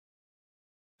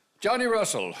Johnny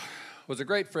Russell was a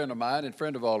great friend of mine and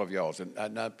friend of all of y'all's. And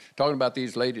I'm talking about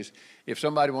these ladies. If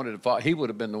somebody wanted to follow, he would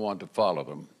have been the one to follow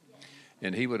them.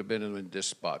 And he would have been in this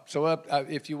spot. So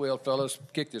if you will, fellas,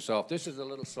 kick this off. This is a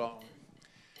little song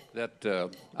that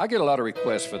I get a lot of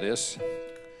requests for this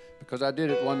because I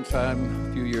did it one time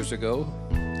a few years ago.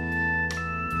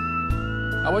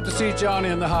 I went to see Johnny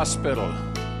in the hospital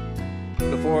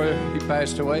before he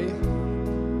passed away.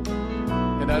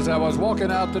 And as I was walking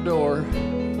out the door,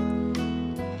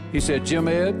 he said, "Jim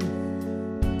Ed?"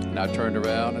 And I turned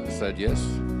around and said, "Yes."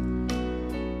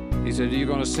 He said, "Are you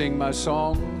going to sing my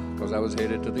song?" Because I was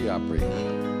headed to the Opry.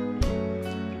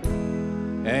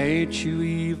 Ain't you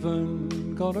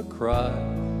even gonna cry?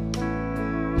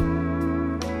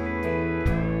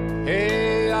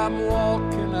 Hey, I'm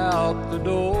walking out the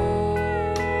door.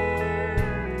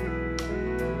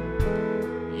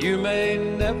 You may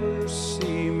never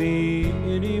see me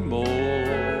anymore.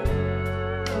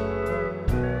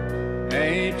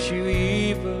 Ain't you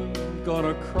even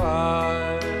gonna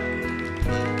cry?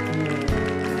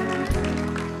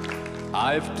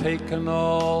 I've taken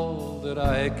all that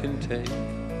I can take.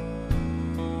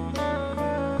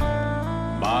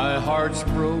 My heart's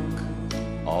broke,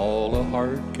 all a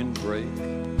heart can break.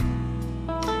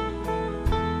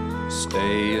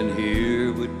 Staying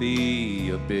here would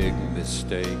be a big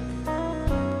mistake.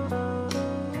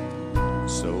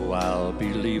 So I'll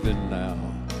be leaving now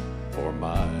for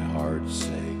my heart's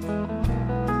sake.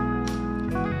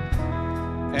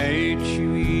 Ain't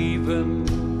you even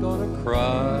gonna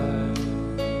cry?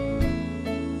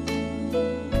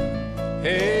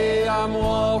 Hey, I'm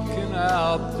walking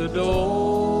out the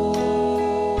door.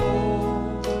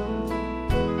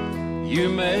 You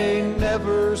may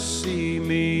never see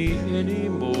me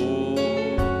anymore.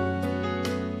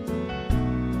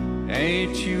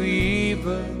 Ain't you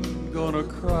even gonna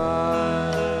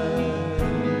cry?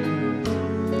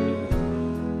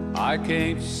 I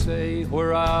can't say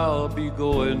where I'll be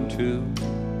going to.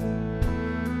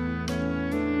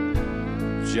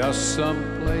 Just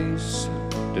someplace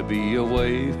to be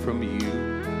away from you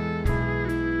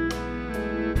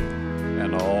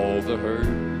and all the hurt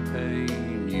and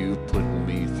pain you put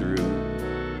me through.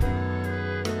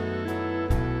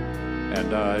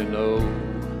 And I know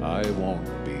I won't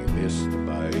be missed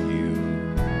by you.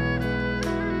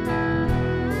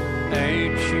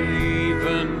 Ain't you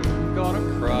even gonna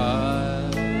cry?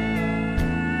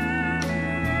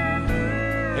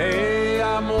 Hey,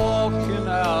 I'm walking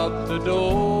out the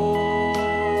door.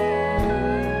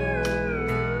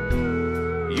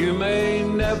 You may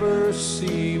never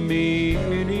see me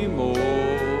anymore.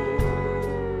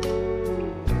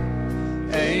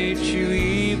 Ain't you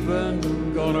even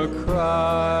gonna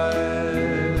cry?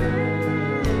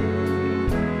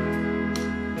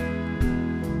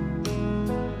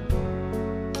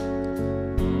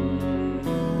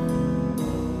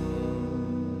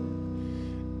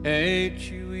 Ain't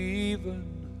you even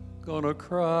gonna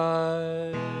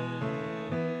cry?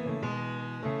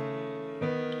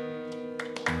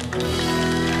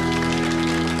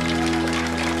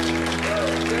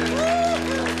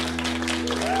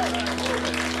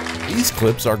 These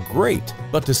clips are great,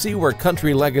 but to see where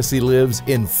Country Legacy lives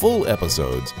in full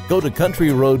episodes, go to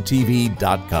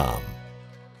countryroadtv.com.